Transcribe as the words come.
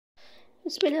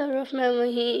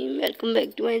Bismillahirrahmanirrahim. Welcome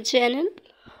back to my channel.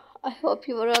 I hope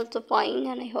you are also fine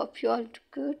and I hope you all do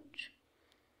good.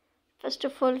 First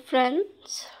of all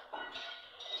friends,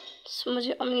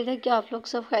 मुझे उम्मीद है कि आप लोग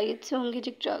सब खैरियत से होंगे,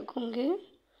 ठीक ठाक होंगे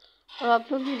और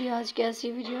आप लोग मेरी आज की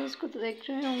ऐसी वीडियोस को तो देख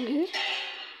रहे होंगे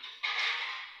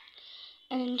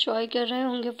एंड एंजॉय कर रहे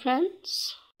होंगे फ्रेंड्स।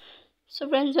 सो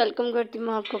फ्रेंड्स, वेलकम करती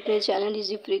हूँ आपको अपने channel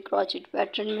easy free crochet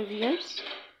pattern में व्यूअर्स।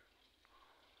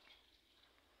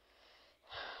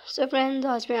 सो फ्रेंड्स,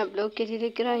 आज मैं आप लोग के लिए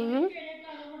लेकर आई हूँ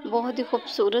बहुत ही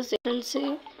खूबसूरत से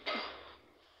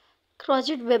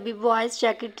crochet baby boys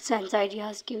jacket design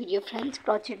ideas की video friends.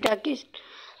 Crochet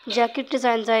jacket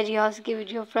design ideas की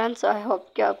वीडियो फ्रेंड्स। आई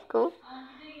होप कि आपको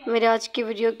मेरे आज की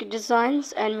वीडियो के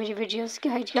डिज़ाइंस एंड मेरी वीडियोस के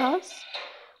आइडियाज़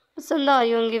पसंद आ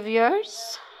रही होंगे व्यूअर्स।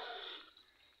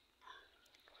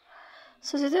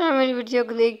 सो इसी तरह मेरी वीडियो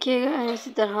को देखिएगा एंड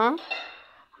इसी तरह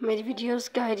मेरी वीडियोस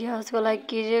के आइडियाज़ को लाइक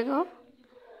कीजिएगा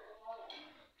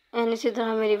एंड इसी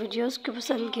तरह मेरी वीडियोस को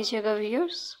पसंद कीजिएगा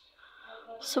व्यूअर्स।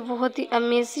 सो बहुत ही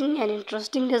अमेजिंग एंड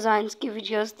इंटरेस्टिंग डिज़ाइंस की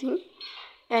वीडियोस थी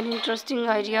एंड इंटरेस्टिंग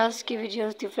आइडियाज़ की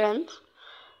वीडियोस थी friends.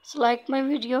 So like my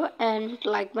video and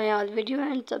like my all video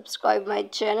and subscribe my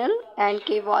channel and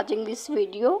keep watching this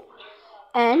video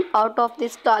and out of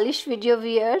this stylish video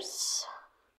viewers.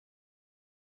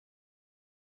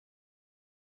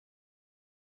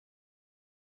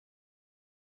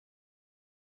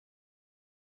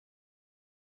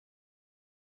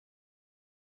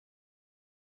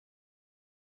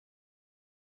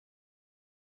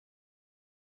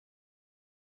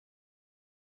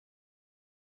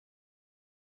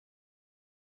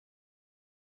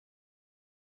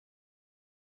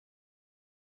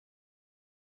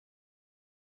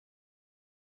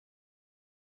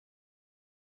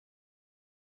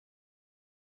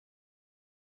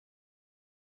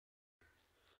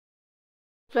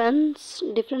 Friends,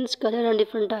 different colour and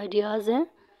different ideas हैं,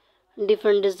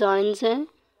 different designs हैं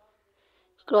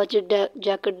crochet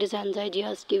jacket design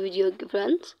ideas की video के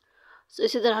friends. सो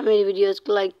इसी तरह मेरी videos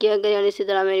को like किया करें और इसी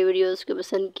तरह मेरी वीडियोस को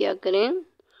पसंद किया करें।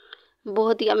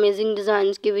 बहुत ही अमेजिंग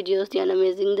डिज़ाइंस की वीडियोस थी एंड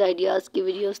अमेजिंग आइडियाज़ की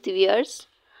वीडियोस थी व्यूअर्स।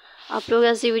 आप लोग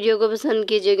ऐसी वीडियो को पसंद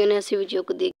कीजिएगा ना, ऐसी वीडियो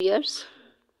को देखिए व्यूअर्स।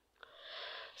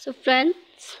 सो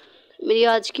फ्रेंड्स, मेरी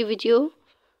आज की वीडियो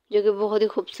जो कि बहुत ही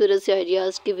खूबसूरत से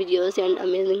आइडियाज़ की वीडियोस एंड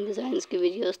अमेजिंग डिज़ाइंस की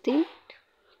वीडियोस थी।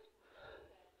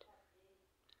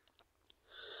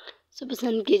 सो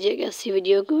पसंद कीजिएगा ऐसी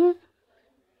वीडियो को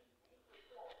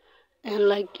एंड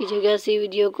लाइक कीजिएगा ऐसी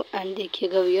वीडियो को एंड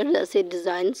देखिएगा व्यूअर्स ऐसे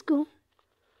डिज़ाइंस को।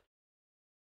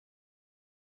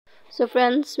 सो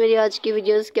फ्रेंड्स, मेरी आज की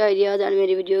वीडियोस के आइडियाज़ एंड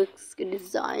मेरी वीडियोस के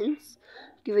डिज़ाइंस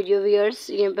की वीडियो व्यूअर्स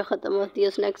यहीं पे ख़त्म होती है।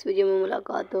 उस नेक्स्ट वीडियो में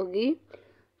मुलाकात होगी,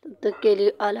 तब तक के लिए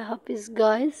अल्लाह हाफिज़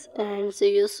guys and C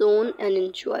you soon and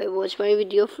enjoy watch my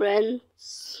video friends.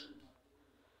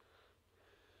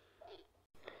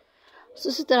 सो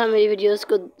इसी तरह मेरी वीडियोस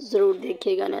को ज़रूर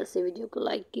देखिएगा ना, ऐसे वीडियो को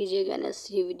लाइक कीजिएगा ना,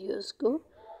 ऐसी वीडियोस को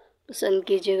पसंद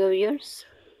कीजिएगा व्यूअर्स।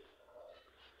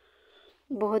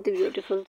 बहुत ही ब्यूटीफुल